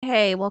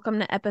Hey, welcome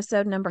to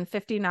episode number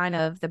 59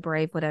 of the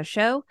Brave Widow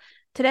Show.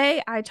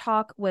 Today, I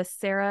talk with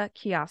Sara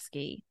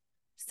Kioski.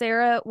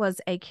 Sara was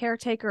a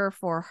caretaker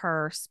for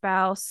her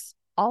spouse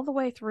all the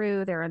way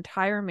through their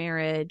entire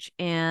marriage,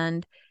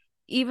 and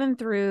even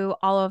through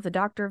all of the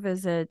doctor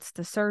visits,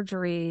 the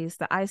surgeries,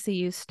 the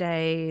ICU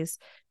stays,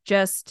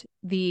 just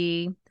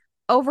the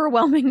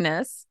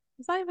overwhelmingness.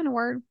 Is that even a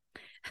word?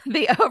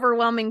 The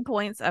overwhelming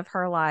points of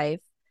her life.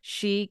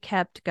 She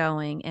kept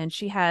going, and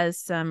she has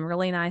some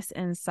really nice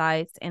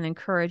insights and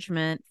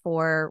encouragement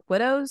for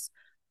widows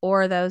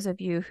or those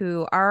of you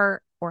who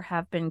are or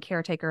have been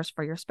caretakers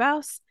for your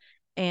spouse.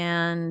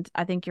 And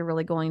I think you're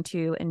really going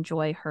to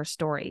enjoy her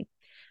story.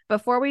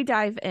 Before we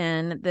dive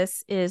in,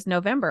 this is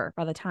November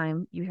by the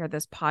time you hear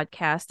this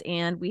podcast,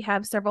 and we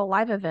have several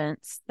live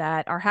events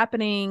that are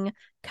happening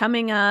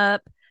coming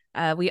up.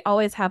 We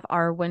always have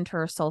our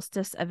winter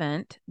solstice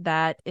event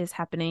that is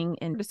happening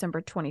in December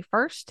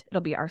 21st.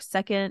 It'll be our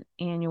second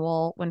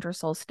annual winter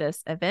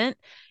solstice event.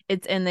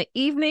 It's in the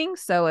evening,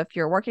 so if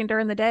you're working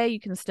during the day, you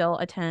can still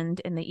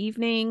attend in the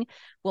evening.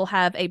 We'll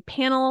have a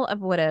panel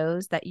of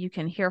widows that you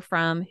can hear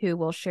from who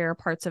will share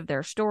parts of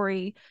their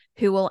story,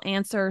 who will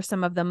answer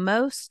some of the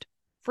most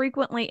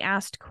frequently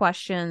asked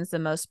questions, the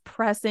most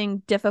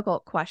pressing,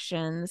 difficult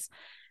questions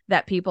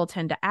that people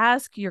tend to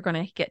ask. You're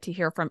going to get to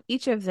hear from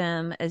each of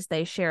them as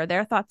they share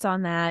their thoughts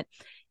on that.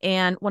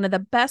 And one of the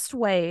best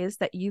ways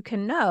that you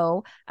can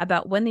know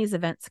about when these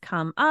events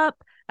come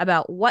up,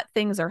 about what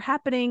things are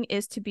happening,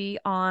 is to be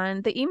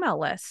on the email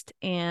list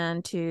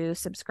and to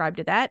subscribe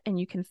to that. And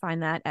you can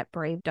find that at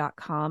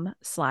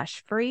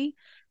brave.com/free,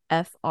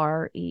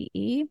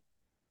 FREE,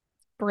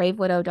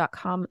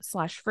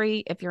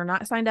 bravewidow.com/free. If you're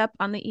not signed up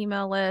on the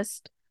email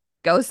list,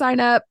 go sign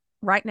up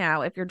right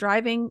now. If you're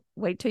driving,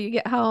 wait till you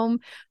get home,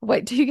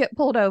 wait till you get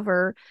pulled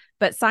over,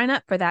 but sign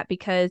up for that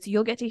because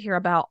you'll get to hear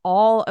about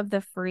all of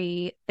the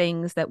free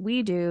things that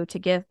we do to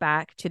give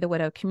back to the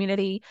widow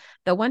community.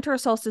 The winter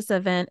solstice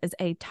event is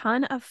a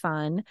ton of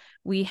fun.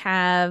 We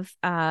have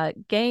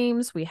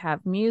games, we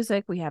have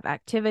music, we have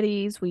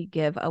activities, we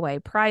give away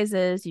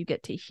prizes. You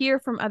get to hear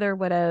from other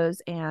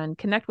widows and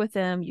connect with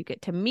them. You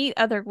get to meet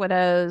other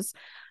widows.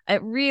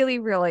 It really,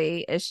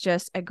 really is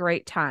just a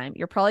great time.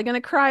 You're probably going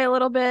to cry a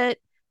little bit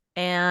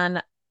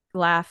and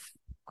laugh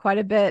quite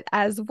a bit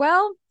as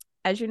well.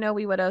 As you know,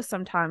 we widows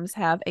sometimes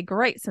have a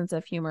great sense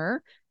of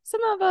humor.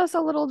 Some of us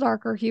a little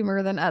darker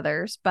humor than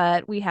others,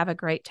 but we have a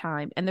great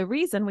time. And the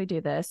reason we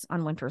do this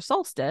on winter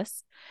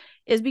solstice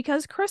is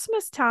because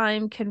Christmas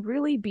time can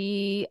really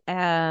be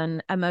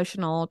an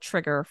emotional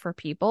trigger for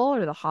people,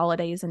 or the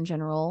holidays in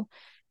general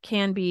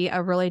can be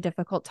a really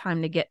difficult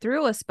time to get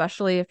through,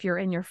 especially if you're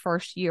in your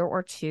first year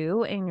or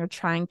two and you're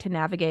trying to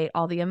navigate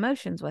all the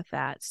emotions with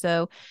that.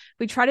 So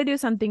we try to do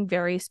something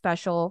very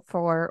special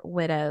for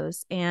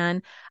widows.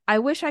 And I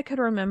wish I could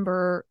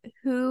remember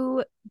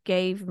who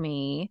gave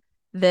me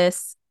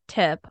this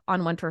tip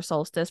on winter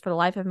solstice. For the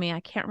life of me,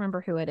 I can't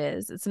remember who it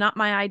is. It's not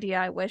my idea.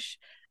 I wish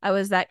I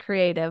was that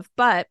creative,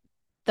 but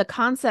the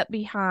concept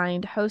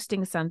behind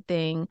hosting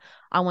something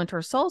on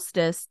winter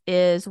solstice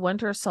is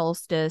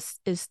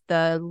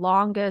the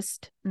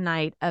longest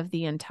night of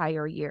the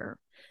entire year.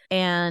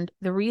 And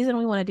the reason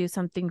we want to do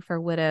something for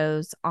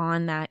widows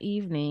on that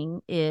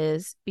evening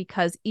is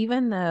because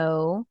even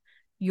though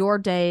your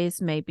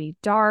days may be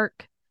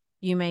dark,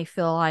 you may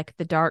feel like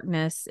the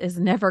darkness is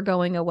never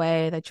going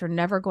away, that you're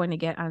never going to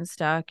get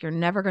unstuck, you're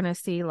never going to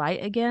see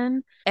light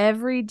again.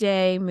 Every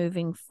day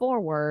moving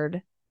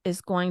forward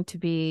is going to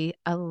be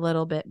a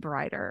little bit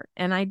brighter.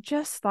 And I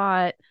just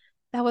thought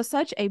that was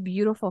such a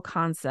beautiful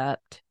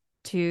concept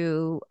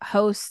to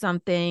host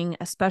something,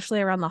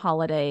 especially around the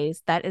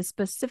holidays, that is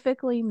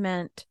specifically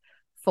meant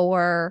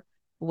for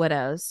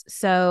widows.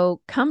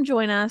 So come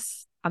join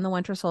us on the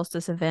winter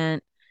solstice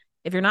event.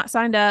 If you're not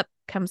signed up,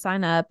 come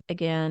sign up.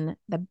 Again,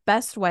 the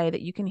best way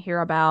that you can hear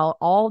about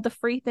all the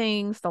free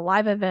things, the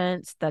live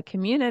events, the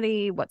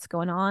community, what's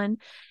going on,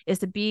 is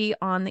to be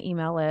on the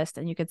email list.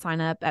 And you can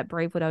sign up at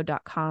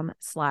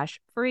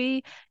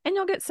bravewidow.com/free, and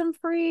you'll get some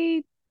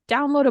free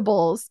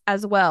downloadables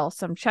as well,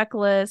 some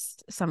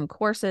checklists, some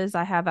courses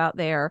I have out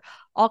there,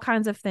 all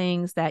kinds of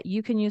things that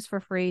you can use for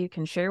free. You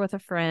can share with a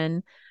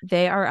friend.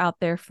 They are out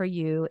there for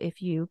you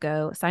if you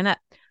go sign up.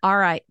 All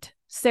right.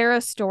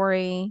 Sara's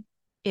story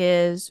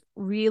is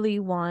really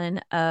one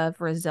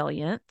of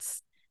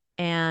resilience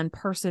and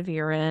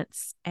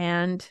perseverance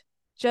and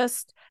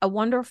just a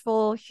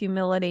wonderful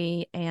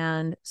humility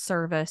and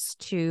service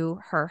to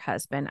her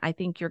husband. I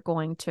think you're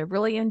going to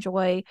really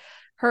enjoy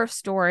her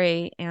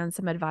story and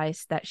some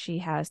advice that she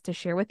has to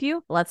share with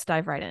you. Let's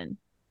dive right in.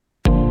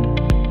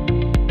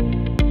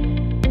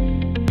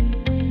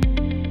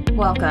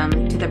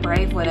 Welcome to the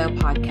Brave Widow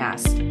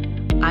podcast.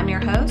 I'm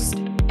your host,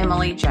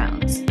 Emily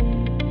Jones.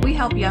 We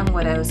help young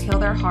widows heal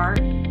their heart,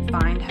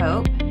 find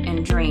hope,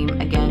 and dream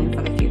again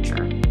for the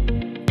future.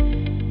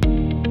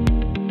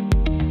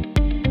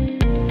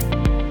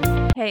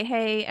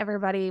 Hey,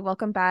 everybody.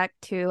 Welcome back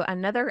to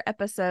another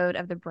episode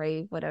of the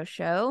Brave Widow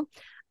Show.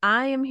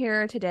 I am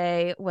here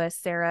today with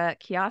Sara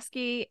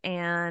Kioski,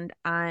 and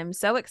I'm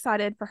so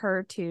excited for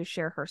her to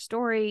share her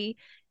story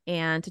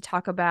and to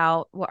talk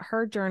about what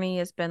her journey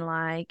has been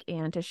like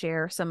and to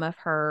share some of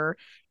her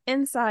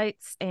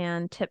insights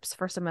and tips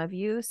for some of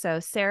you.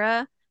 So,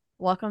 Sara,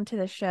 welcome to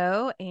the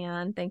show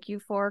and thank you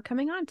for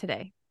coming on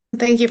today.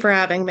 Thank you for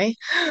having me.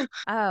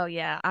 Oh,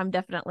 yeah, I'm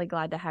definitely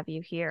glad to have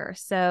you here.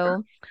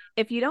 So,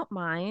 if you don't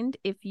mind,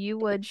 if you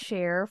would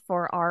share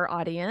for our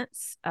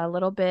audience a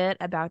little bit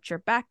about your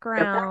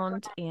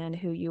background and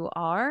who you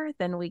are,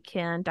 then we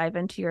can dive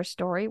into your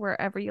story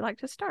wherever you like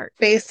to start.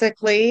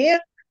 Basically,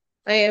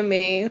 I am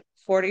a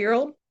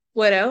 40-year-old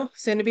widow,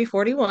 soon to be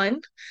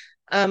 41.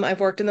 I've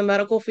worked in the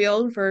medical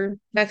field for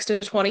next to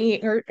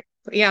 20 or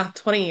yeah,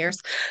 20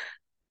 years.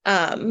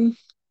 Um,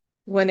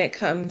 when it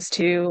comes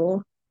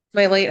to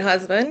my late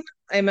husband,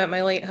 I met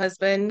my late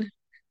husband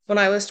when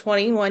I was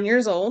 21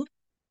 years old.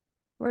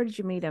 Where did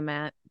you meet him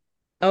at?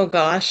 Oh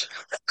gosh.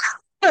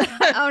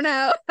 Oh,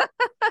 no.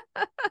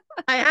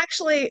 I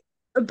actually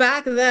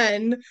back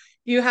then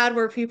you had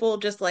where people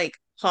just like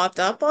popped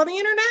up on the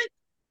internet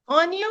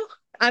on you.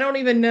 I don't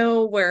even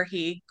know where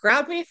he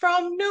grabbed me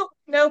from.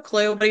 No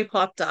clue, but he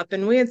popped up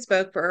and we had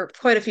spoke for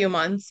quite a few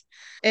months.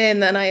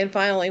 And then I had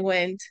finally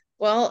went,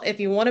 well, if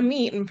you want to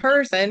meet in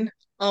person,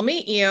 I'll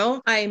meet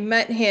you. I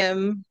met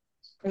him,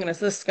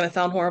 this is gonna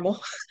sound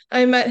horrible.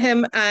 I met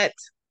him at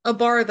a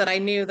bar that I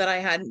knew that I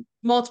had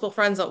multiple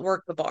friends that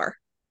worked the bar.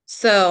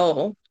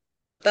 So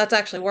that's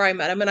actually where I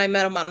met him, and I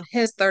met him on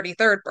his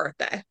 33rd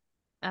birthday.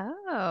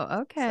 Oh, So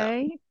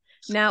okay.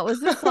 Now, was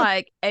this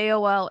like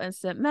AOL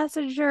Instant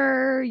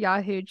Messenger,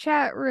 Yahoo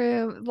chat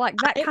room, like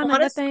that it kind of a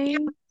honestly, yeah,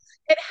 thing?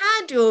 it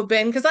had to have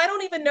been because I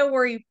don't even know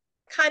where he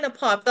kind of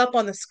popped up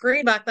on the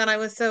screen back then. I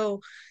was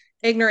so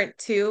ignorant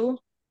to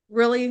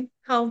really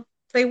how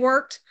they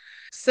worked. Yeah.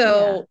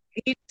 So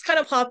he just kind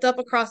of popped up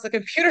across the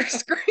computer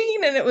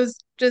screen and it was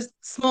just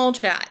small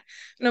chat.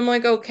 And I'm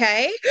like,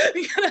 okay,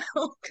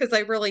 because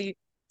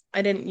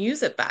I didn't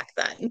use it back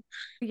then.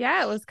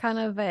 Yeah, it was kind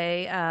of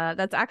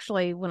that's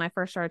actually when I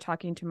first started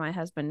talking to my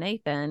husband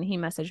Nathan, he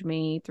messaged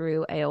me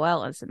through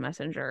AOL Instant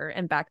Messenger.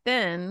 And back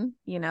then,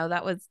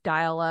 that was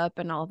dial up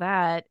and all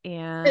that,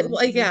 and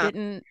Like, you yeah,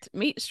 didn't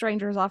meet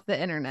strangers off the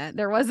internet.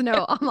 There was no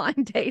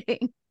online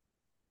dating.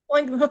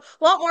 like a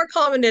lot more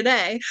common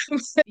today.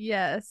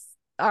 Yes.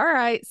 All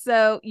right.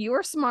 So you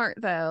were smart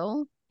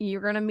though.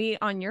 You're going to meet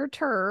on your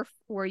turf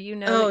where you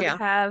know Oh that you yeah.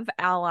 have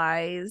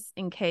allies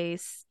in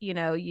case,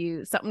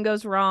 you something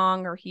goes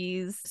wrong or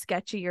he's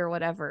sketchy or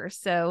whatever.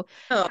 So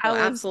Oh, how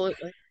was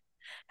absolutely.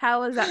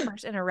 how was that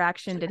first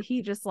interaction? Did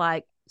he just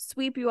like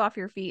sweep you off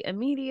your feet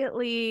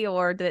immediately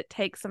or did it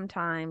take some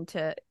time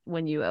to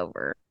win you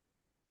over?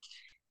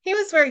 He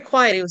was very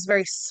quiet. He was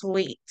very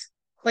sweet.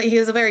 Like he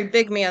was a very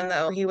big man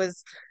though. He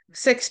was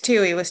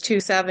 6'2", he was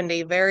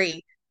 270,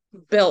 very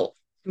built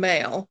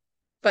male.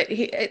 But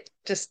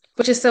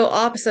which is so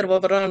opposite of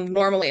what I'm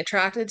normally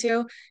attracted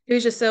to. He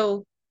was just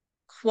so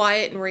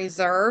quiet and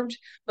reserved,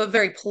 but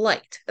very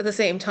polite at the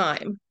same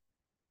time.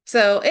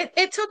 So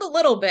it took a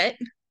little bit,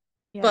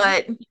 Yeah.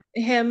 but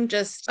him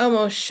just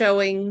almost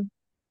showing,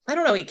 I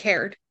don't know, he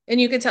cared.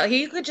 And you could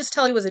just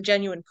tell he was a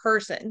genuine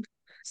person.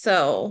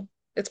 So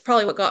it's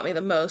probably what got me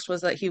the most was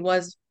that he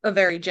was a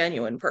very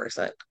genuine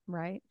person.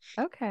 Right.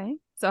 Okay.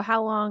 So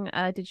how long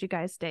did you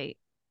guys date?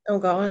 Oh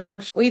gosh.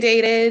 We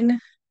dated,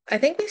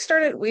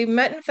 we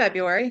met in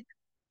February.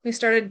 We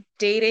started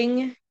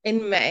dating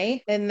in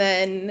May. And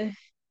then,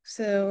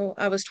 so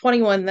I was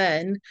 21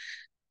 then.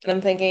 And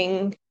I'm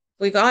thinking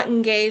we got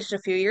engaged a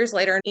few years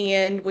later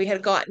and we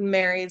had gotten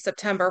married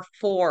September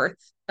 4th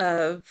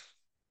of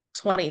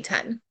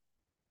 2010.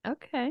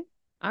 Okay.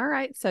 All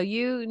right. So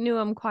you knew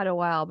him quite a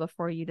while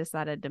before you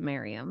decided to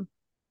marry him.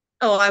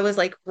 Oh, I was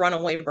like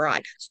runaway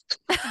bride.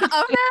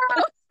 Oh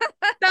no.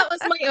 That was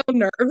my own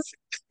nerves.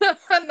 That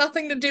had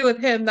nothing to do with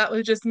him. That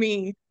was just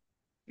me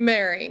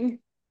marrying.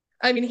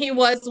 I mean, he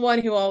was the one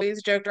who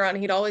always joked around.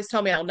 He'd always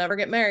tell me, I'll never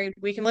get married.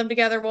 We can live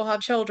together, we'll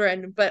have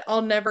children, but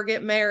I'll never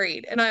get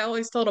married. And I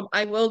always told him,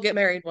 I will get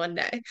married one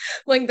day.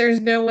 Like, there's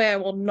no way I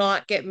will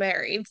not get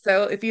married.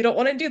 So if you don't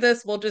want to do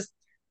this, we'll just,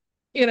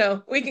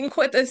 we can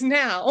quit this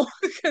now.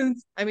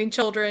 Because, I mean,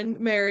 children,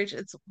 marriage,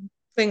 it's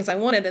things I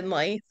wanted in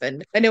life.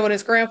 And I know when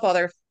his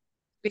grandfather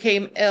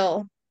became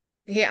ill,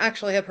 he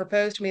actually had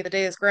proposed to me the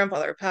day his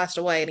grandfather passed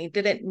away, and he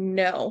didn't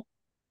know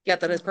yet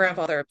that his Oh,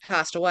 grandfather had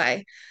passed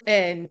away.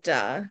 And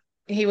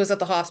he was at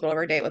the hospital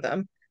every day with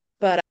him.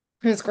 But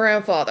his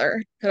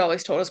grandfather had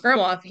always told his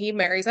grandma if he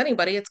marries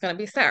anybody, it's going to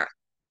be Sarah.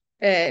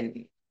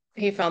 And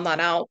he found that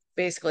out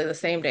basically the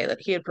same day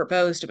that he had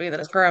proposed to me that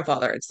his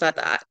grandfather had said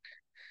that.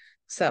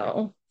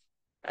 So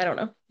I don't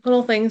know.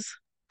 Little things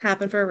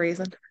happen for a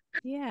reason.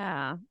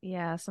 yeah.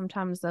 Yeah.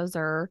 Sometimes those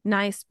are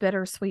nice,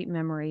 bittersweet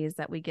memories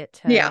that we get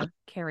Yeah. to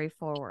carry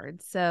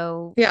forward.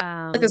 So,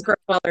 Yeah. Like his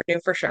grandfather knew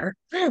for sure.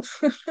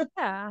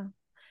 yeah.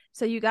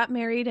 So you got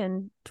married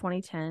in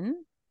 2010.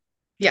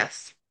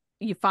 Yes.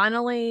 you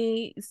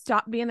finally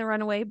stopped being the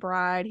runaway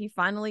bride. He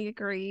finally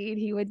agreed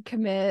he would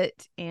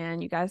commit,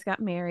 and you guys got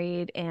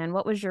married. And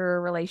what was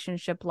your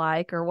relationship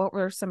like, or what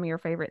were some of your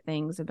favorite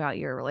things about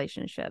your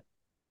relationship?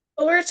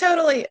 Well, we're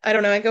totally, I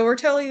don't know, we're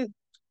totally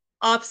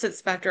opposite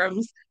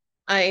spectrums.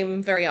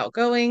 I'm very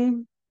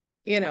outgoing,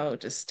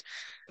 just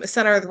a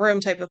center of the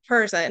room type of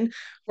person,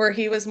 where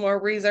he was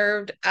more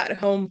reserved at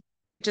home,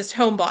 just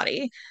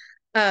homebody.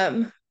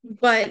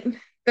 But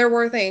there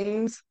were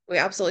things we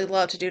absolutely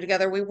loved to do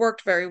together. We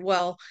worked very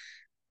well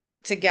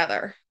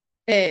together.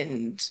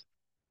 And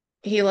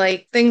he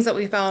liked things that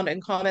we found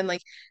in common.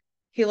 Like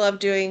he loved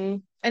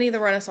doing any of the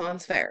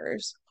Renaissance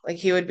fairs. Like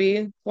he would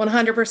be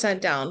 100%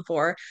 down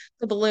for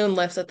the balloon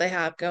lifts that they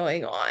have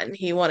going on.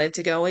 He wanted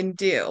to go and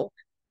do.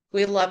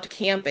 We loved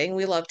camping.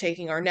 We loved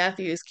taking our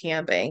nephews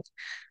camping.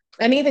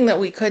 Anything that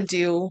we could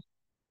do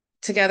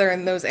together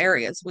in those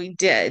areas, we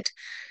did.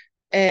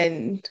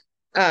 And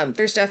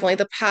there's definitely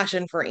the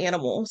passion for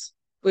animals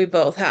we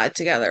both had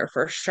together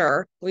for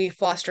sure. We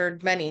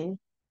fostered many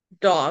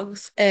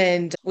dogs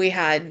and we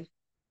had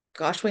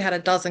a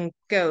dozen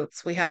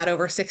goats. We had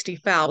over 60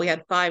 fowl. We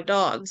had 5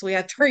 dogs. We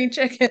had 3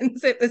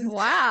 chickens. It was, you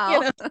Wow.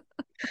 know,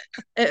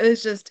 it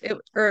was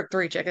or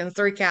 3 chickens,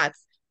 3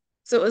 cats.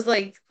 So it was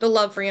like the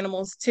love for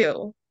animals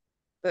too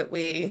that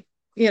we,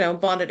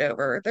 bonded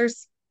over.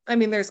 There's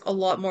a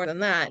lot more than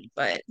that,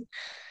 but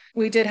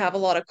we did have a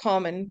lot of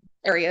common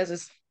areas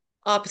as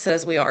opposite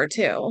as we are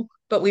too,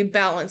 but we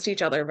balanced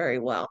each other very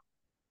well.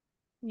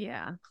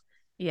 Yeah.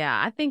 Yeah,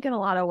 I think in a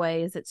lot of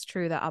ways it's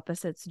true that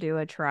opposites do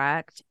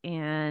attract,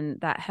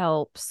 and that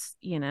helps.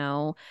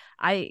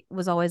 I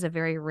was always a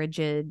very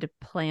rigid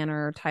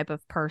planner type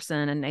of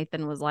person, and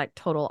Nathan was like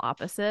total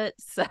opposite.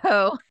 So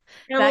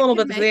I'm a that little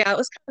can bit, make yeah, it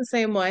was kind of the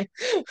same way.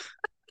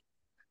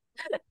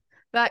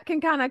 that can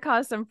kind of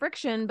cause some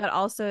friction, but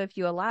also if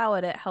you allow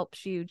it, it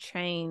helps you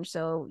change.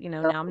 So,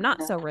 now I'm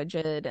not so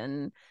rigid,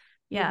 and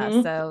yeah,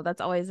 Hmm. so that's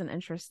always an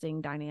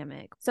interesting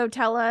dynamic. So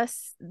tell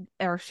us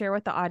or share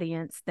with the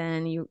audience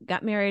then you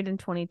got married in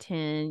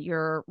 2010.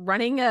 You're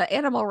running an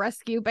animal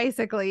rescue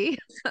basically,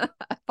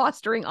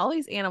 fostering all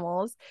these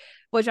animals,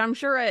 which I'm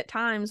sure at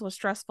times was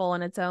stressful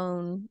in its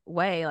own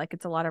way. Like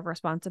it's a lot of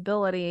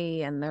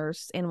responsibility and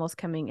there's animals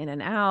coming in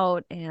and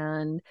out,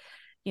 and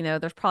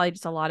there's probably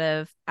just a lot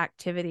of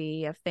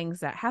activity of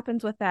things that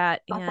happens with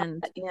that,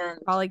 and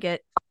probably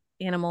get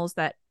animals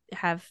that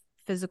have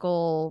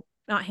physical,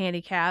 not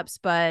handicaps,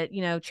 but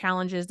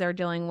challenges they're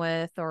dealing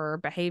with or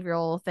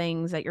behavioral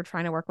things that you're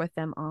trying to work with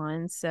them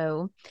on.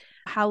 So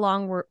how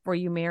long were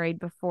you married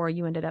before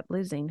you ended up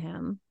losing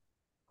him?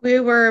 We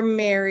were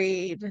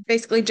married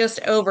basically just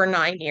over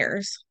 9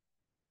 years.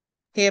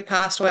 He had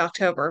passed away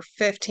October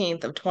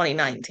 15th of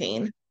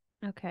 2019.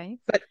 Okay.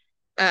 But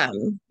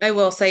I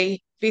will say,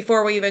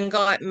 before we even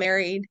got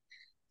married,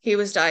 he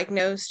was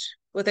diagnosed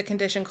with a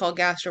condition called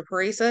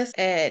gastroparesis.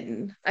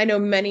 And I know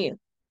many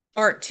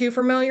aren't too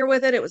familiar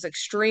with it. It was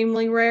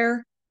extremely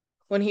rare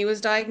when he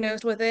was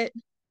diagnosed with it,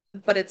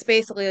 but it's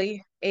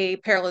basically a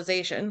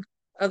paralyzation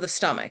of the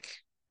stomach.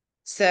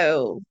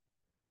 So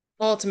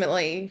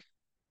ultimately,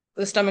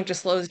 the stomach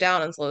just slows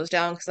down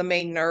because the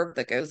main nerve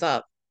that goes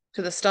up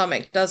to the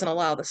stomach doesn't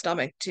allow the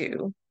stomach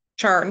to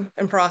churn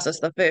and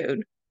process the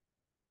food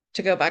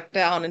to go back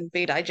down and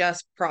be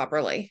digested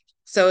properly.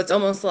 So it's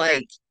almost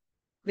like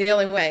the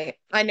only way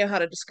I know how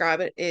to describe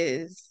it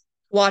is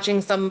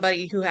watching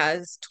somebody who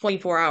has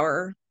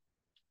 24-hour,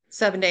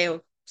 7 days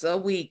a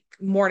week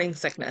morning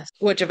sickness,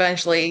 which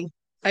eventually,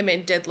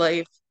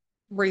 did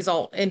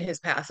result in his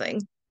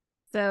passing.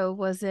 So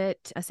was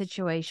it a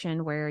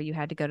situation where you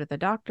had to go to the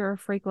doctor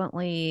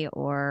frequently,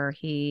 or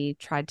he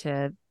tried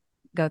to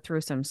go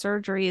through some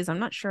surgeries? I'm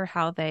not sure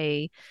how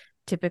they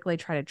typically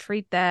try to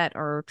treat that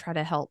or try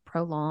to help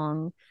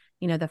prolong,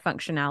 the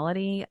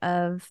functionality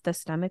of the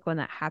stomach when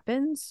that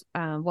happens.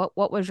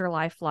 What was your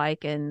life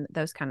like in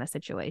those kind of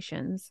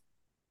situations?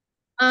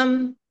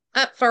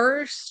 At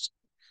first,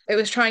 it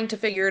was trying to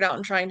figure it out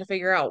and trying to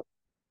figure out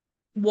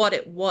what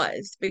it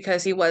was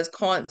because he was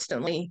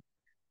constantly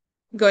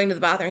going to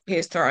the bathroom. He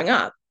was throwing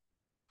up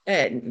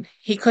and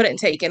he couldn't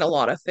take in a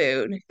lot of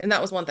food. And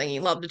that was one thing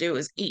he loved to do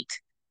was eat.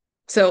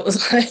 So it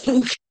was like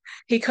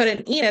he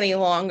couldn't eat any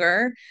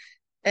longer.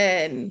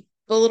 And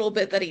the little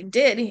bit that he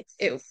did,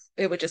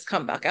 it would just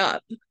come back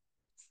up.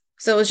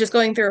 So it was just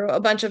going through a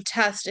bunch of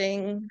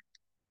testing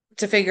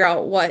to figure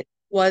out what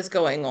was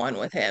going on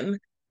with him.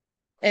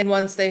 And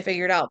once they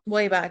figured out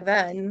way back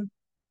then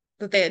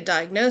that they had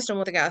diagnosed him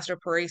with a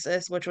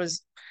gastroparesis, which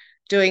was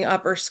doing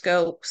upper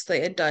scopes,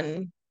 they had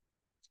done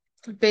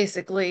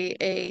basically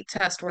a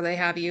test where they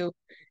have you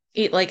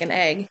eat like an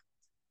egg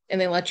and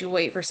they let you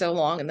wait for so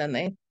long and then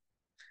they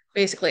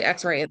basically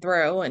x-ray it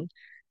through and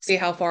see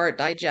how far it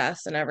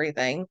digests and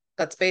everything.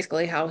 That's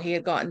basically how he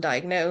had gotten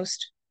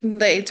diagnosed.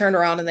 They turned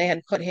around and they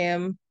had put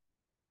him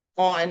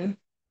on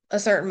a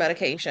certain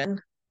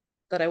medication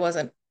that I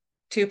wasn't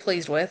too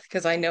pleased with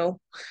because I know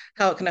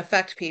how it can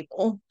affect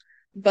people.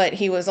 But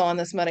he was on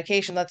this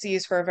medication that's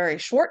used for a very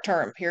short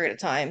term period of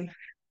time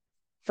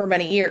for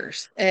many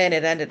years. And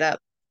it ended up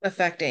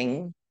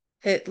affecting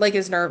like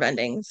his nerve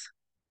endings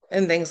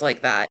and things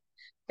like that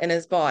in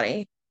his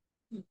body.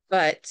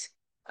 But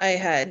I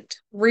had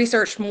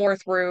researched more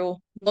through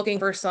looking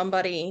for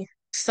somebody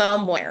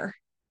somewhere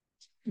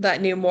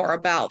that knew more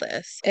about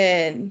this.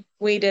 And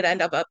we did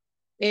end up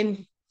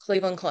in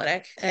Cleveland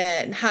Clinic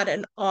and had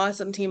an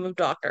awesome team of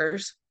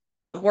doctors,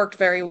 worked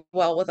very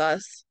well with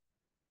us.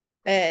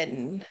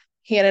 And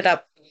he ended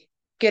up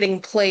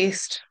getting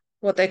placed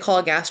what they call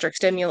a gastric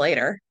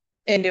stimulator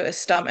into his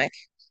stomach.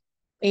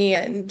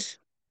 And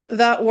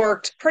that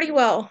worked pretty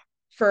well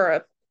for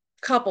a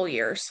couple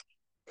years.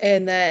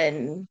 And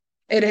then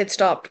it had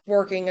stopped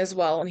working as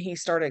well. And he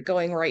started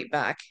going right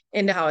back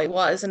into how he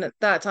was. And at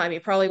that time, he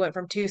probably went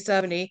from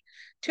 270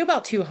 to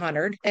about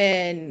 200.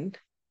 And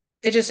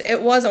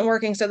it wasn't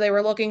working. So they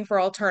were looking for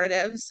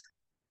alternatives.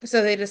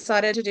 So they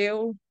decided to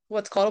do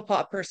what's called a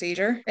pop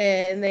procedure.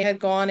 And they had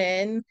gone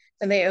in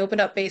and they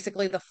opened up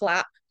basically the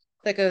flap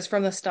that goes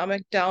from the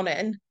stomach down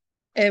in.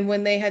 And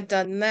when they had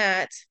done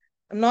that,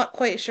 I'm not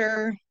quite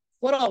sure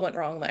what all went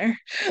wrong there,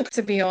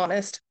 to be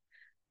honest.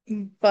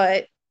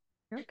 But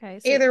Okay.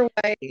 So, either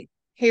way,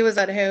 he was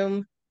at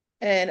home.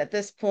 And at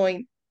this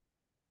point,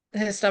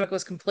 his stomach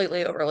was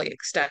completely overly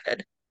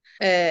extended.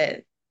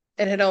 And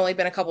it had only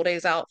been a couple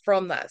days out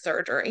from that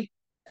surgery.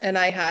 And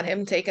I had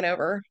him taken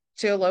over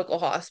to a local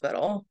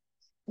hospital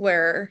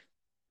where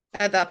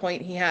at that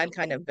point he had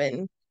kind of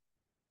been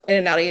in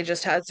and out. He had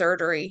just had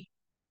surgery.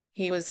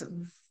 He was,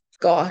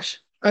 gosh,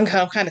 I'm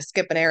kind of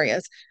skipping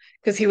areas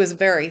because he was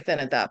very thin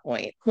at that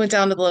point. Went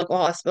down to the local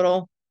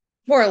hospital,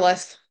 more or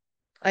less.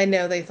 I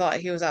know they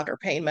thought he was after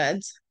pain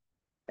meds,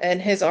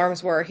 and his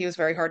arms were, he was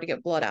very hard to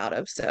get blood out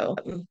of. So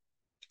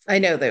I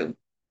know that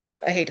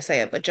I hate to say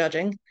it, but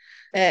judging.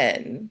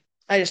 And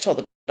I just told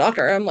the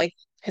doctor, I'm like,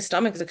 his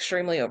stomach is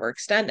extremely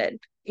overextended.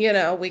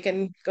 We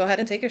can go ahead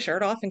and take his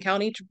shirt off and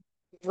count each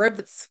rib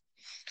that's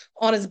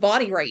on his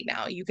body right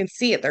now. You can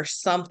see it. There's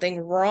something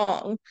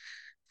wrong.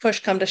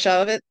 Push come to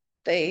shove it,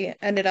 they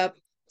ended up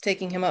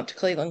taking him up to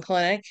Cleveland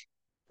Clinic,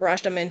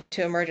 rushed him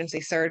into emergency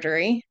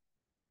surgery,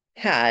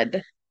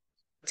 had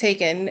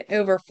taken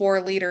over 4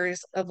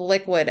 liters of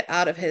liquid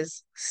out of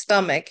his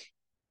stomach,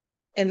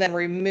 and then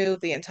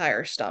removed the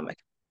entire stomach.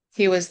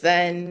 He was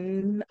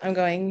then, I'm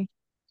going,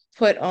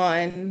 put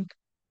on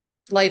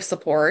life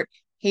support.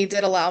 He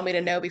did allow me to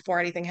know before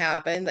anything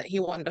happened that he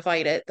wanted to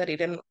fight it, that he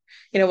didn't,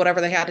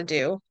 whatever they had to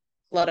do,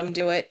 let him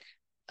do it.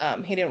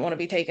 He didn't want to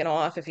be taken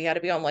off. If he had to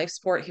be on life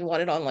support, he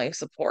wanted on life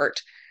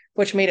support,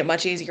 which made it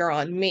much easier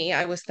on me.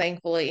 I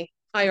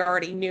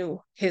already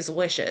knew his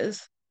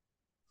wishes,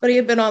 but he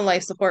had been on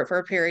life support for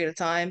a period of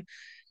time.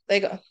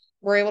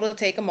 Were able to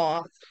take him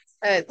off.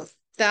 At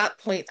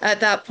at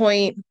that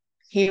point,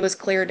 he was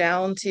clear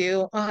down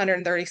to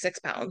 136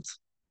 pounds,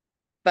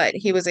 but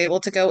he was able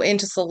to go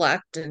into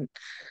select and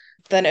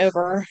then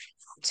over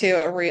to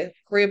a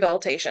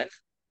rehabilitation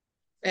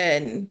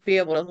and be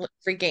able to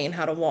regain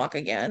how to walk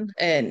again.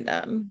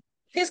 And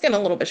he's getting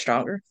a little bit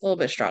stronger, a little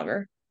bit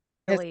stronger.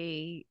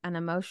 really an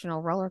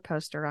emotional roller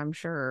coaster, I'm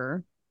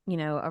sure,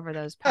 over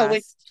those Oh, wait.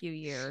 past few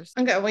years.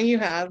 Okay, when you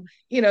have,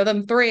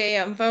 them 3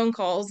 a.m. phone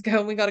calls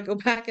go, we got to go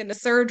back into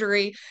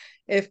surgery.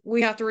 If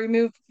we have to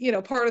remove,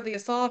 part of the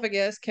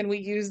esophagus, can we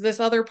use this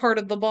other part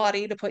of the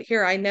body to put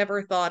here? I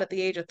never thought at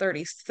the age of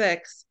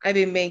 36 I'd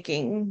be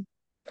making,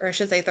 or I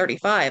should say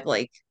 35,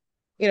 like,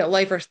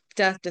 life or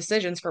death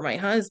decisions for my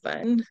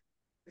husband.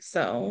 Yeah.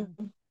 So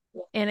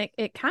And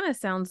it kind of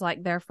sounds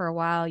like there for a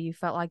while you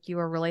felt like you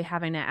were really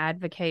having to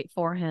advocate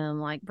for him,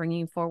 like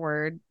bringing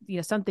forward,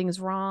 something's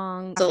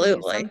wrong, have to do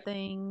absolutely.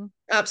 something. So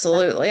that,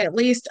 Absolutely. At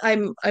least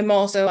I'm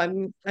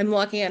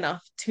lucky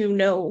enough to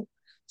know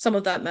some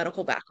of that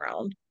medical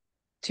background,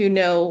 to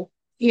know,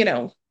 you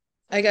know,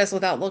 I guess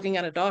without looking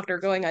at a doctor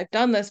going, I've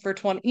done this for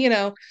 20,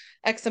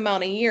 X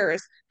amount of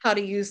years, how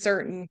to use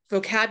certain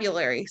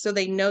vocabulary so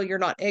they know you're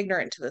not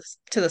ignorant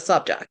to the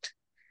subject.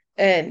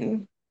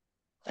 And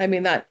I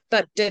mean that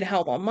did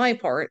help on my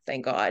part,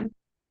 thank God,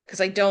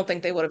 because I don't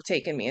think they would have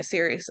taken me as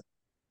serious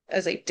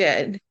as they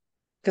did.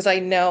 Because I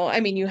know,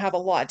 I mean, you have a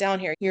lot down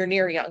here. You're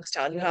near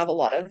Youngstown. You have a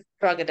lot of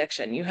drug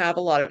addiction. You have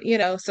a lot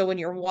of, so when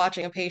you're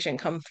watching a patient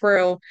come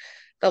through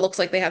that looks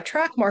like they have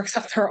track marks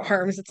on their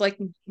arms, it's like,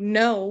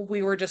 no,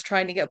 we were just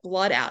trying to get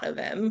blood out of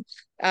him,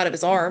 out of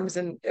his arms,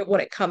 and it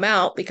wouldn't come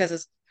out because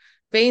his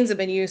veins have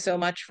been used so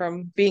much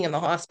from being in the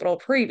hospital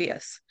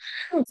previous.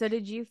 so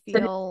did you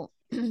feel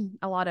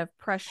a lot of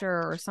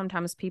pressure, or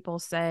sometimes people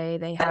say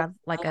they have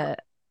like a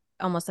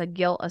almost a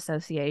guilt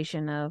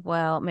association of,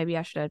 well, maybe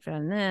I should have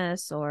done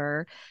this,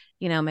 or,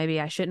 maybe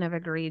I shouldn't have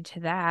agreed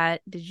to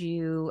that. Did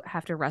you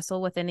have to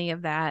wrestle with any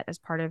of that as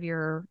part of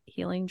your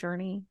healing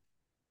journey?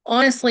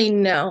 Honestly,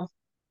 no,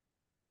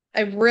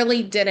 I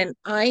really didn't.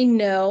 I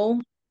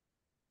know,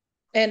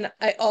 and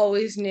I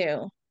always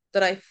knew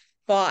that I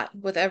fought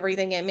with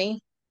everything in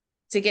me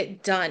to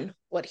get done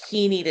what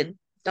he needed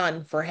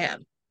done for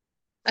him.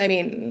 I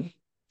mean,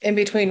 in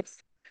between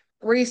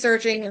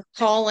researching,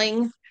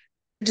 calling,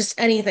 just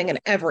anything and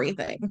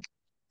everything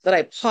that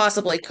I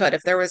possibly could.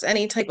 If there was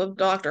any type of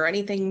doctor,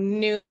 anything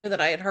new that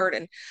I had heard.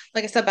 And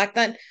like I said back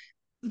then,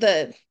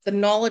 the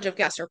knowledge of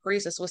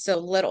gastroparesis was so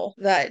little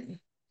that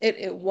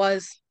it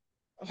was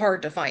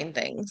hard to find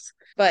things.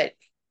 But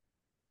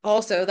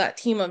also that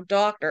team of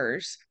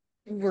doctors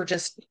were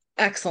just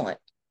excellent,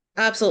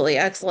 absolutely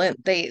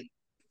excellent. They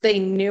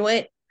knew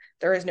it.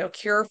 There is no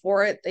cure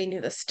for it. They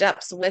knew the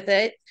steps with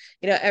it.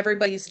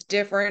 Everybody's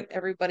different.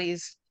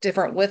 Everybody's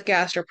different with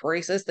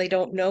gastroparesis. They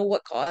don't know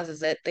what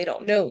causes it. They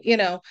don't know,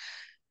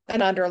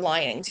 an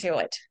underlying to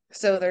it.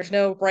 So there's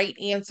no right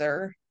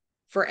answer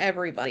for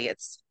everybody.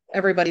 It's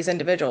everybody's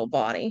individual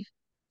body.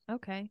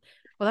 Okay.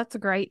 Well, that's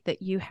great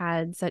that you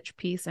had such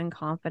peace and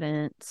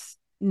confidence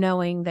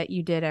knowing that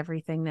you did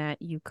everything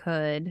that you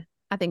could.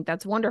 I think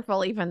that's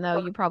wonderful, even though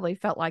you probably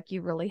felt like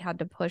you really had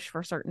to push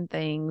for certain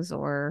things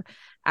or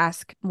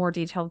ask more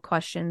detailed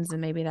questions than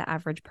maybe the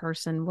average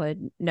person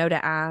would know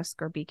to ask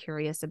or be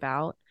curious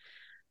about.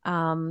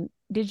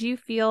 Did you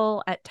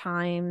feel at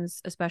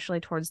times, especially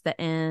towards the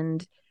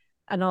end,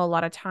 I know a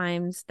lot of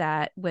times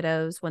that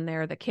widows, when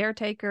they're the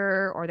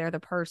caretaker or they're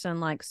the person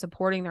like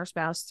supporting their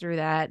spouse through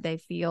that, they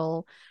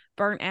feel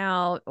burnt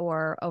out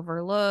or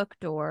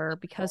overlooked, or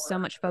because so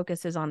much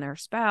focus is on their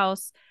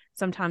spouse,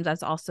 sometimes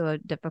that's also a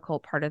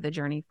difficult part of the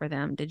journey for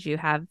them. Did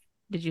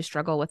you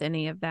struggle with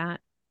any of that?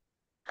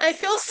 I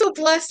feel so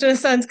blessed in a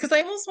sense because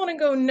I almost want to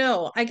go,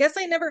 no. I guess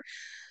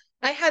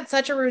I had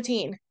such a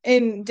routine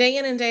and day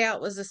in and day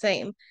out was the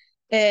same.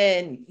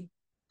 And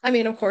I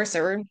mean, of course,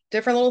 there were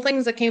different little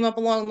things that came up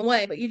along the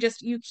way, but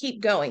you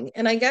keep going.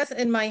 And I guess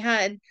in my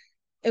head,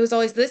 it was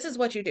always, this is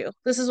what you do.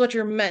 This is what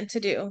you're meant to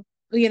do.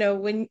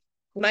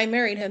 When I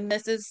married him,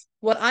 this is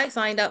what I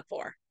signed up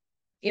for.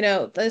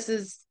 This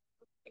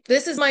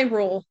is my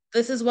rule.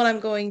 This is what I'm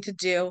going to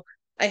do.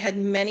 I had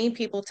many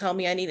people tell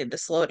me I needed to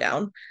slow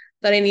down,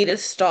 that I needed to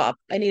stop,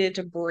 I needed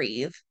to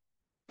breathe.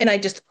 And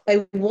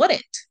I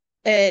wouldn't.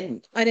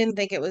 And I didn't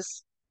think it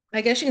was,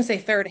 I guess you can say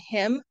fair to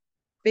him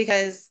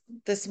because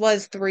this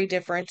was three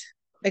different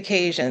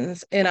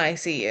occasions in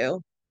ICU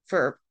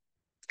for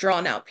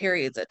drawn out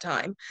periods of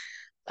time.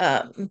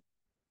 Um,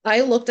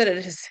 I looked at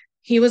it as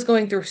he was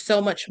going through so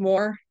much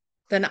more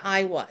than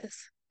I was.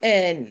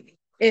 And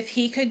if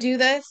he could do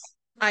this,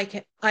 I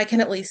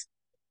can at least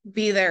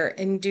be there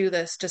and do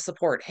this to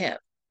support him.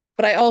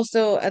 But I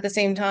also at the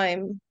same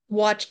time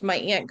watched my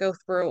aunt go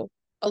through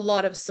a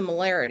lot of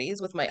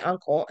similarities with my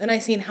uncle and I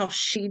seen how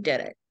she did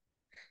it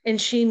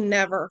and she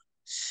never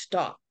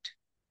stopped.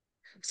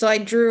 So I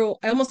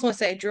almost want to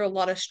say I drew a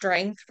lot of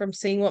strength from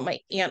seeing what my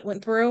aunt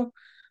went through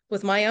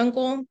with my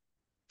uncle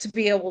to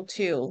be able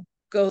to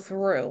go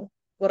through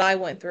what I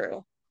went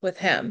through with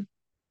him.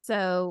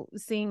 So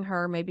seeing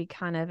her maybe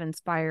kind of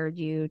inspired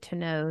you to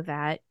know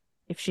that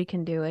if she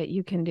can do it,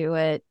 you can do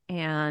it,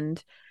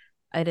 and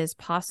it is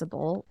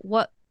possible.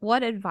 What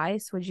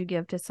advice would you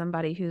give to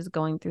somebody who's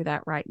going through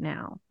that right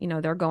now?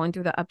 They're going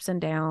through the ups and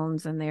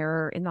downs and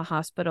they're in the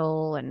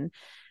hospital and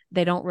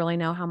they don't really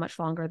know how much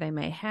longer they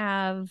may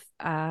have,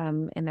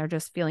 and they're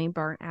just feeling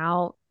burnt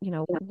out.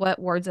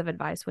 What words of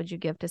advice would you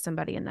give to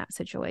somebody in that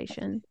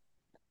situation?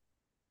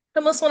 I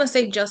almost want to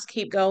say just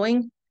keep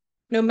going,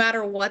 no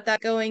matter what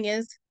that going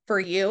is for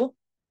you.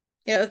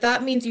 If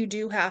that means you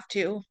do have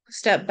to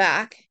step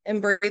back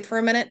and breathe for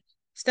a minute,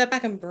 step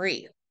back and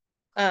breathe.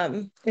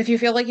 If you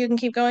feel like you can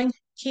keep going,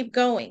 keep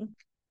going.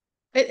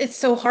 It's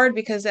so hard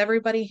because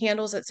everybody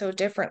handles it so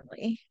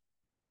differently.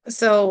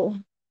 So,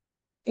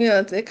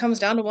 it comes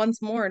down to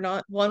once more,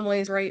 not one way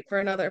is right for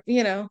another,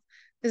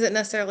 isn't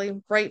necessarily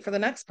right for the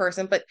next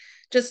person, but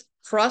just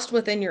trust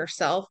within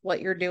yourself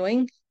what you're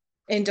doing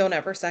and don't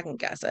ever second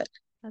guess it.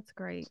 That's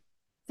great.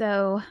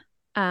 So,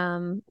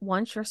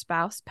 once your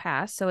spouse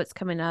passed, so it's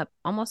coming up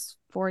almost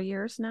 4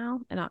 years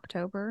now in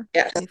October,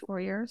 Yes. be 4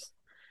 years.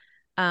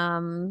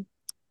 Um,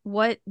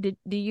 what do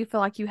you feel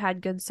like you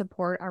had good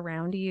support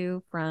around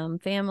you from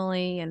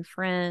family and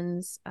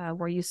friends?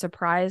 Were you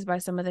surprised by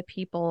some of the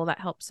people that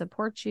helped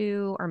support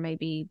you or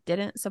maybe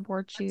didn't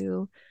support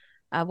you?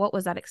 What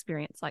was that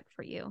experience like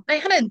for you? I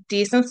had a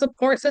decent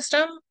support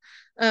system.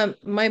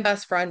 My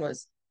best friend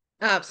was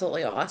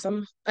absolutely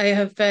awesome. I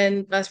have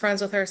been best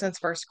friends with her since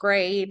first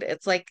grade.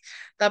 It's like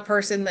that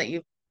person that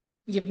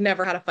you've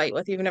never had a fight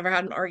with, you've never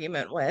had an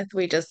argument with.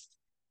 We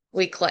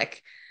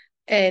click.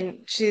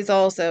 And she is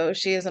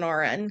an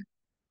RN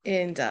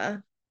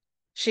and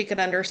she could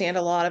understand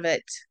a lot of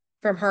it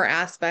from her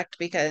aspect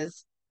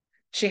because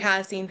she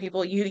has seen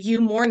people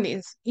you mourn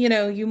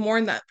you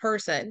mourn that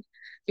person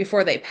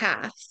before they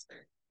pass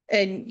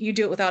and you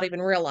do it without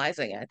even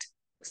realizing it.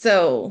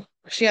 So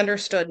she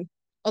understood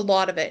a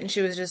lot of it and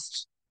she was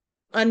just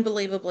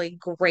unbelievably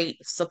great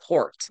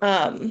support.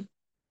 I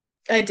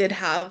did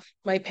have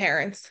my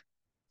parents,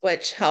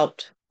 which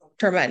helped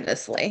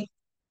tremendously.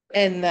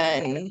 And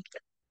then,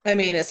 I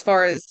mean, as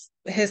far as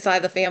his side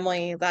of the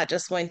family, that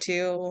just went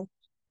to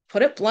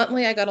put it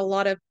bluntly, I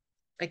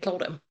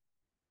killed him.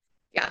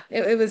 Yeah,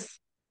 it was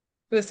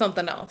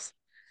something else.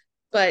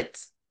 But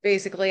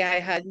basically,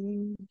 I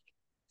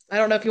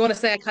don't know if you want to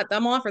say I cut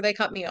them off or they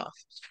cut me off.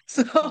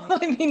 So,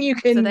 Right. I mean, you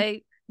So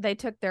can, they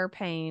took their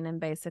pain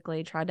and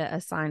basically tried to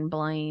assign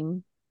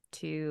blame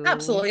to,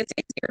 Absolutely. It's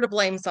easier to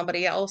blame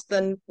somebody else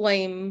than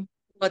blame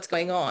what's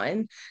going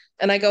on.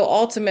 And I go,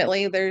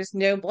 ultimately, there's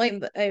no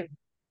blame. It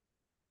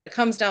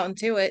comes down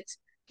to it.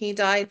 He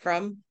died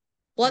from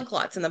blood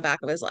clots in the back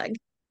of his leg.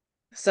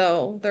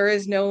 So there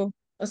is no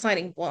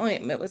assigning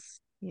blame. It was,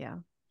 yeah.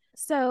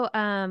 So,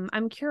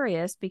 I'm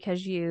curious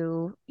because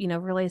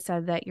really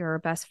said that your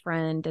best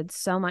friend did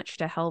so much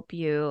to help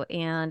you.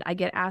 And I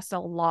get asked a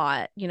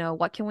lot,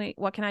 what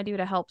can I do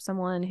to help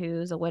someone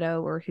who's a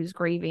widow or who's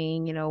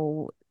grieving?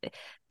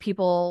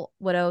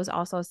 Widows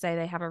also say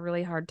they have a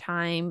really hard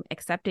time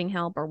accepting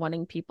help or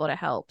wanting people to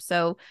help.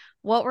 So,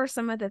 what were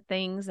some of the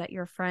things that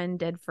your friend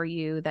did for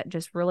you that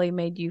just really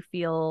made you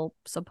feel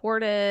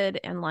supported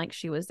and like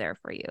she was there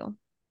for you?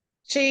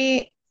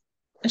 she,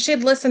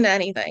 she'd listen to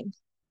anything.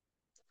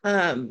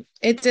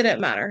 It didn't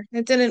matter.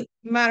 It didn't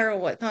matter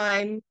what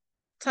time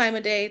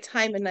of day,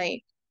 time of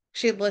night.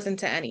 She'd listen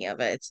to any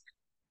of it.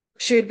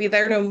 She would be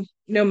there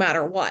no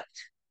matter what,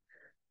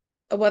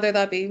 whether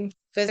that be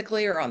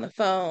physically or on the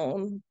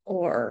phone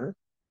or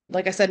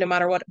like I said, no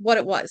matter what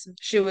it was,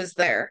 she was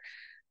there.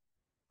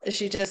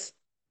 She just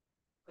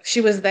she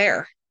was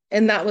there.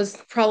 And that was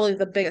probably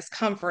the biggest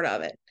comfort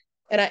of it.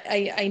 And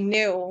I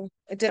knew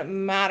it didn't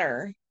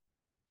matter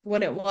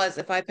what it was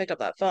if I picked up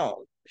that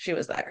phone, she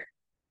was there.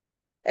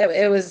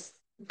 It was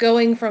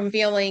going from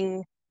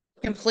feeling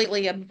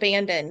completely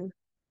abandoned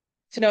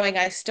to knowing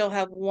I still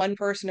have one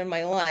person in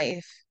my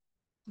life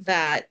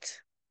that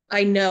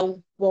I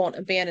know won't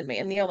abandon me.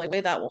 And the only way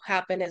that will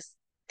happen is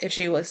if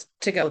she was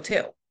to go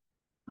too.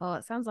 Oh,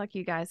 it sounds like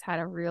you guys had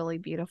a really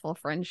beautiful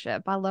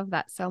friendship. I love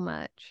that so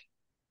much.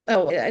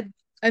 Oh,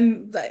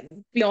 I'm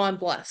beyond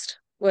blessed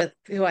with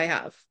who I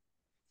have.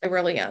 I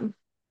really am.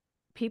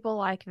 People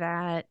like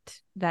that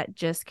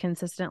just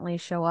consistently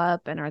show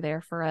up and are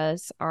there for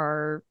us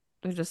are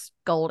they're just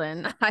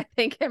golden, I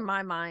think, in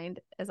my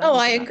mind, as I Oh,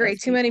 think I about agree. those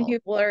Too many people.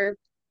 people are.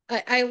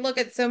 I look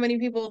at so many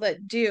people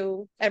that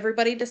do.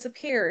 Everybody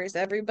disappears.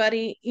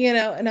 Everybody,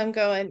 and I'm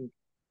going,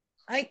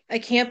 I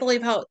can't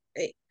believe how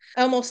I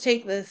almost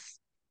take this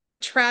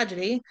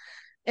tragedy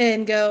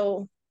and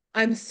go,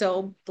 I'm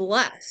so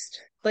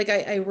blessed. Like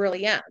I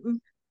really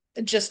am.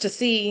 Just to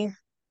see,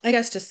 I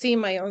guess to see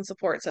my own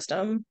support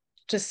system,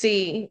 to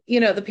see,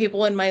 the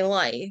people in my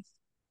life,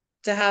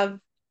 to have,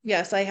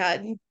 yes, I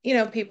had,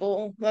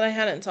 people that I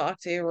hadn't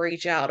talked to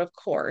reach out, of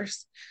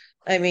course.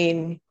 I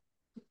mean,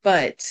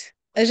 but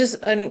it's just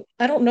I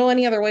don't know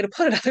any other way to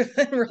put it other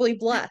than really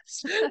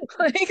blessed.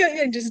 Like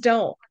I just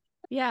don't.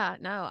 Yeah,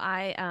 no,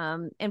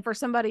 and for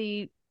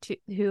somebody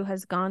who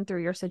has gone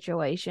through your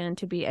situation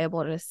to be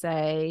able to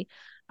say,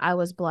 I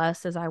was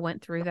blessed as I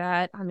went through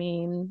that. I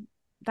mean,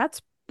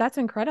 that's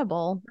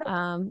incredible.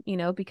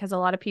 Because a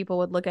lot of people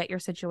would look at your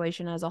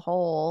situation as a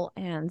whole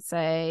and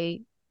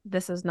say,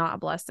 this is not a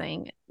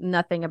blessing.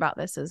 Nothing about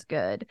this is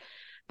good.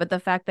 But the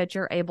fact that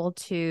you're able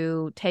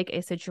to take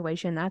a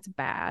situation that's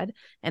bad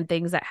and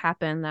things that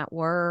happened that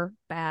were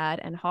bad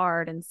and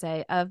hard and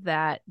say, of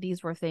that,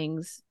 these were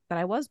things that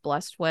I was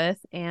blessed with,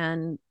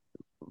 and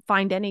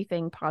find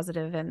anything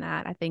positive in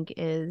that, I think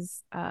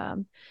is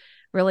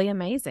really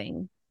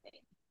amazing.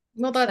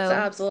 Well, that's So,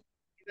 absolutely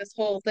this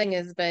whole thing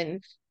has been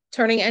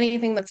turning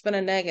anything that's been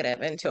a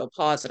negative into a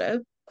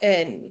positive.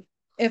 And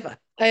if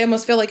I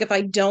almost feel like if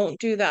I don't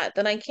do that,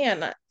 then I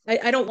can.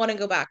 I don't want to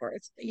go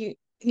backwards.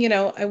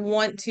 I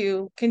want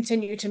to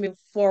continue to move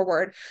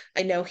forward.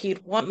 I know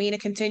he'd want me to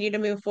continue to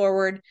move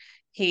forward.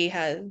 He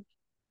has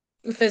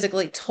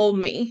physically told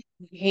me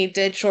he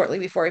did shortly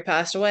before he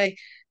passed away.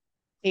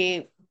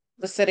 He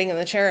was sitting in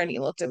the chair and he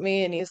looked at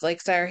me and he's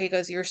like, Sarah, he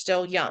goes, you're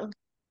still young.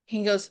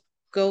 He goes,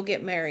 go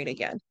get married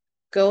again.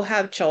 Go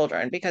have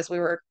children because we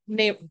were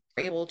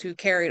able to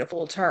carry a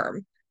full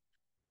term.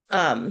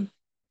 Um,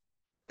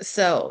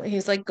 so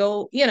he's like,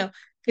 go, he's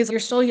like, you're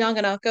still young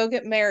enough, go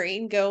get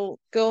married, go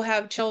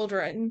have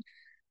children,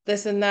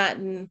 this and that.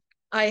 And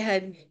I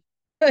had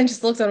I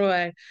just looked at him and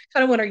I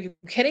kind of went, are you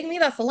kidding me?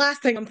 That's the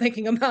last thing I'm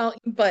thinking about.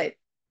 But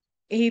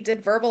he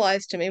did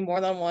verbalize to me more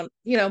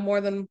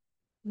than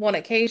one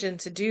occasion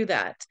to do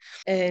that.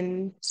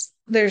 And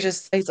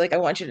he's like,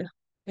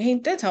 he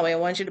did tell me, I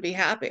want you to be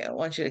happy. I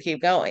want you to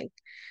keep going.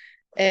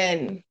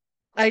 And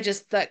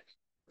that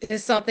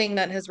is something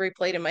that has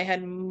replayed in my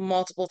head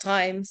multiple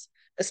times,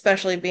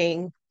 especially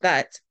being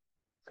that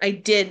I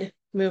did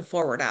move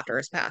forward after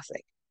his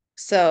passing.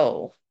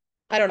 So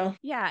I don't know.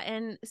 yeah.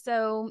 And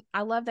so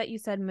I love that you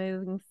said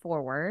moving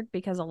forward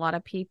because a lot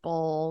of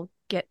people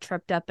get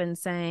tripped up in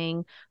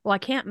saying, well, I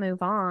can't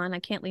move on. I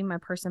can't leave my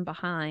person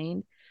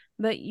behind,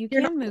 but you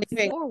You're not can move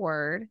leaving.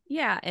 forward.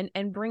 Yeah.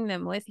 And bring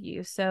them with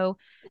you. So,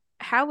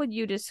 how would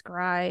you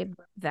describe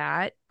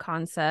that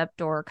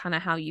concept or kind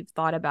of how you've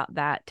thought about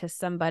that to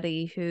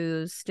somebody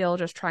who's still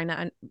just trying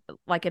to,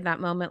 like in that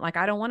moment, like,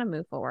 I don't want to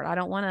move forward. I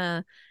don't want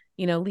to,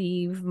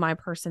 leave my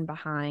person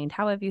behind.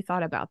 How have you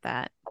thought about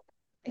that?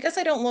 I guess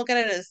I don't look at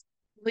it as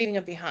leaving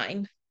it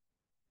behind.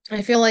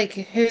 I feel like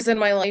who's in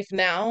my life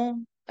now,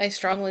 I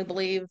strongly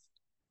believe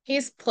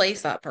he's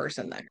placed that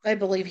person there. I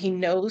believe he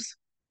knows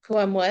who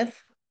I'm with.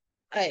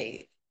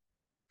 I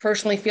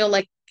personally feel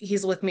like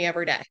he's with me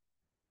every day.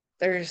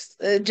 There's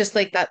just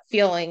like that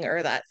feeling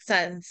or that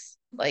sense,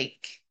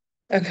 like,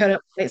 okay,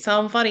 it might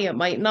sound funny, it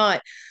might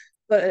not,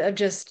 but I'm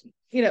just,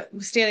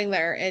 standing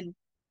there and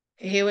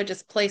he would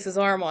just place his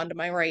arm onto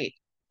my right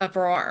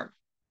upper arm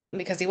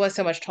because he was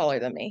so much taller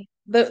than me.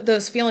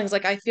 Those feelings,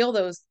 like I feel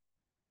those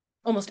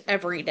almost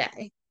every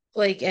day.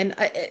 Like, and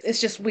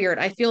it's just weird.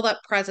 I feel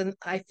that presence.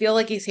 I feel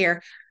like he's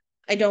here.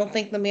 I don't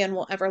think the man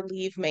will ever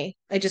leave me.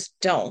 I just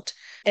don't.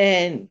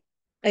 And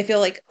I feel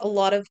like a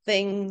lot of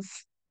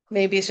things,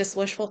 maybe it's just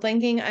wishful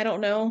thinking. I don't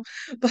know.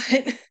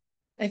 But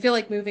I feel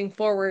like moving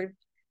forward,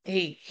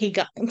 he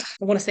got,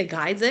 I want to say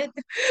guides it.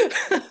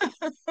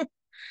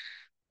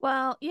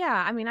 Well,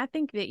 yeah, I mean, I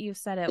think that you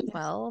said it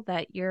well,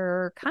 that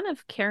you're kind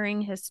of carrying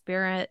his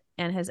spirit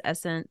and his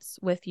essence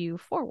with you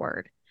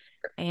forward.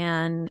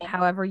 And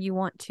however you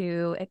want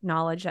to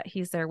acknowledge that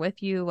he's there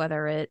with you,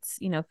 whether it's,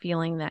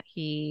 feeling that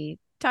he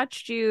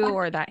touched you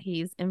or that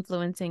he's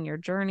influencing your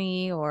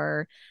journey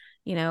or,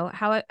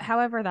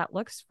 however that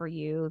looks for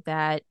you,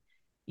 that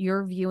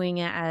you're viewing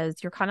it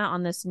as you're kind of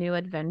on this new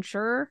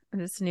adventure,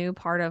 this new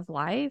part of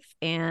life.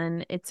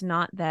 And it's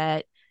not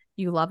that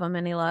you love him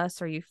any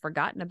less or you've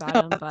forgotten about Oh,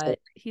 him, absolutely. but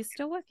he's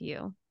still with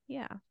you.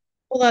 Yeah.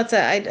 Well, that's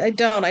it. I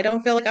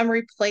don't feel like I'm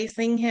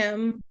replacing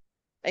him.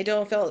 I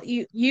don't feel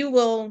you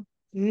will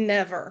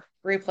never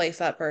replace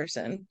that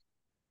person.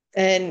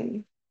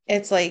 And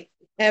it's like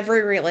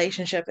every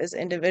relationship is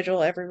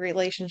individual. Every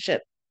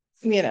relationship,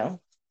 you know,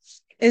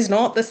 is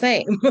not the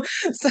same.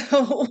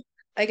 So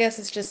I guess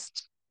it's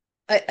just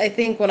I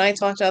think when I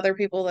talk to other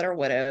people that are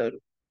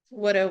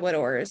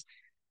widowers,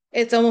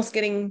 it's almost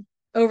getting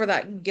over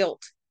that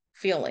guilt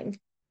feeling.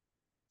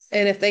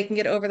 And if they can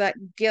get over that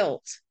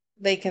guilt,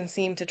 they can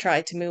seem to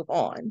try to move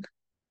on.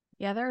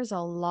 Yeah, there's a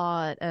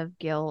lot of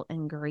guilt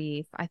and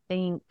grief. I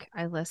think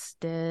I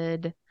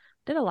did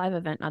a live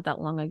event not that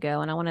long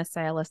ago, and I want to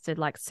say I listed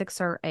like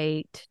 6 or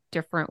 8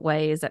 different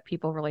ways that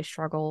people really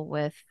struggle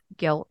with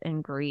guilt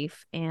and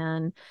grief.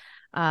 And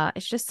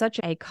it's just such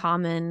a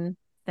common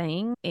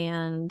thing.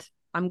 And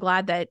I'm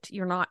glad that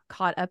you're not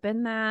caught up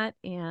in that.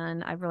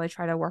 And I really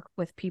try to work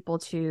with people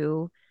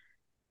to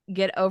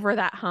get over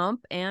that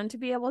hump and to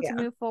be able to Yeah.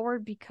 move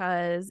forward,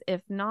 because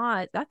if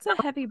not, that's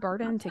a heavy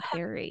burden to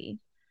carry.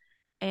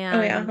 Oh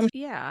yeah. And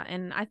yeah,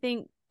 and I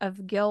think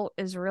of guilt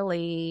is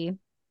really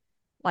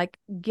like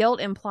guilt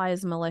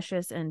implies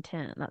malicious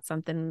intent. That's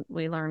something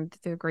we learned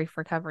through grief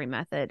recovery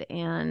method.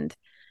 And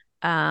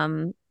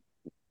um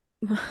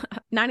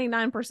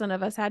 99%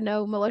 of us had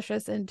no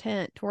malicious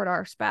intent toward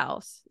our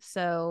spouse.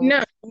 So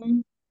No.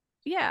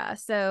 yeah.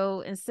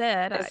 So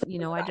instead,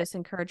 I just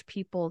encourage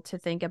people to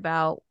think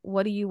about,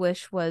 what do you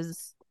wish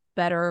was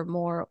better,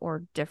 more,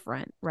 or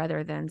different,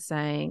 rather than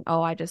saying,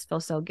 oh, I just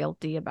feel so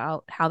guilty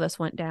about how this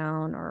went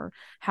down or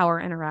how our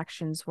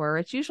interactions were.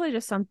 It's usually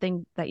just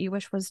something that you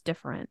wish was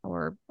different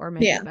or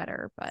maybe Yeah.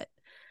 better. But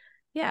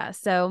yeah.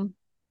 So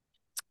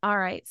all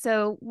right.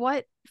 So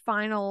what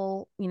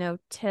final,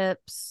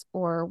 tips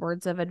or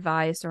words of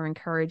advice or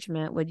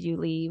encouragement would you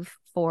leave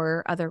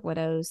for other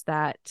widows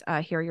that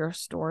hear your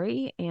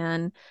story?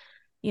 And,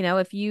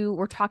 if you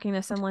were talking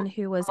to someone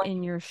who was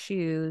in your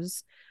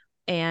shoes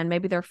and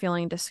maybe they're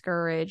feeling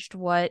discouraged,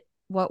 what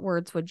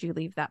words would you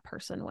leave that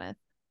person with?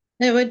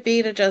 It would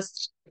be to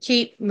just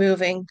keep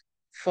moving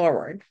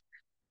forward.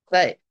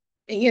 But,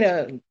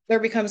 there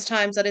becomes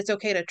times that it's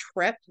okay to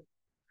trip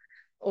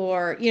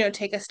or,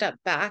 take a step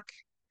back,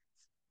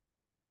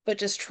 but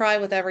just try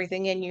with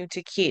everything in you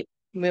to keep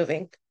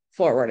moving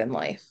forward in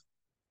life.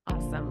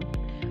 Awesome.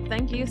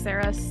 Thank you,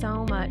 Sarah,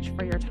 so much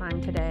for your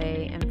time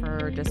today and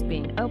for just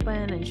being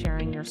open and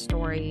sharing your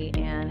story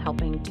and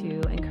helping to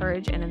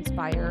encourage and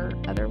inspire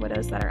other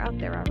widows that are out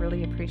there. I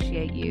really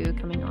appreciate you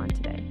coming on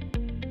today.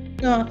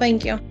 Oh,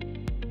 thank you.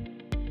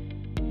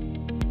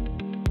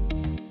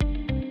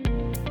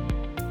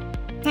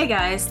 Hey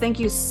guys, thank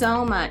you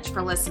so much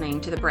for listening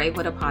to the Brave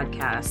Widow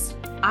podcast.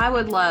 I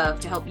would love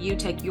to help you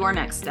take your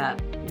next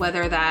step,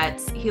 whether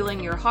that's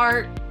healing your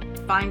heart,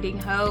 finding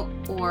hope,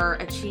 or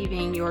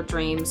achieving your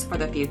dreams for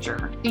the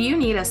future. Do you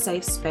need a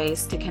safe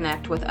space to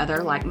connect with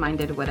other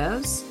like-minded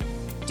widows?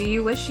 Do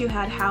you wish you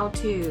had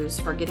how-tos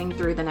for getting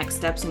through the next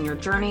steps in your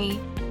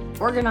journey,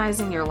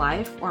 organizing your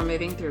life, or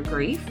moving through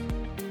grief?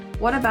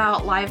 What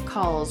about live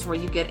calls where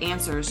you get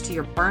answers to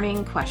your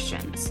burning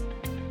questions?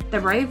 The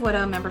Brave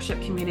Widow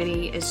membership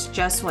community is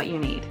just what you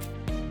need.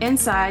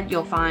 Inside,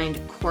 you'll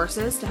find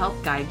courses to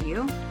help guide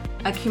you,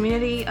 a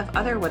community of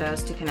other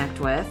widows to connect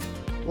with,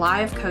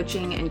 live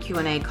coaching and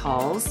Q&A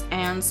calls,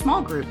 and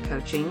small group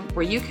coaching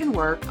where you can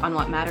work on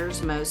what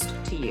matters most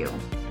to you.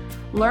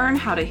 Learn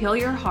how to heal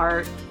your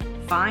heart,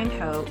 find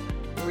hope,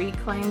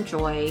 reclaim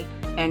joy,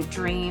 and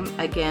dream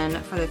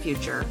again for the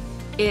future.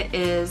 It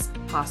is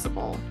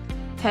possible.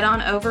 Head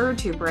on over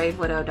to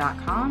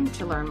bravewidow.com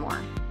to learn more.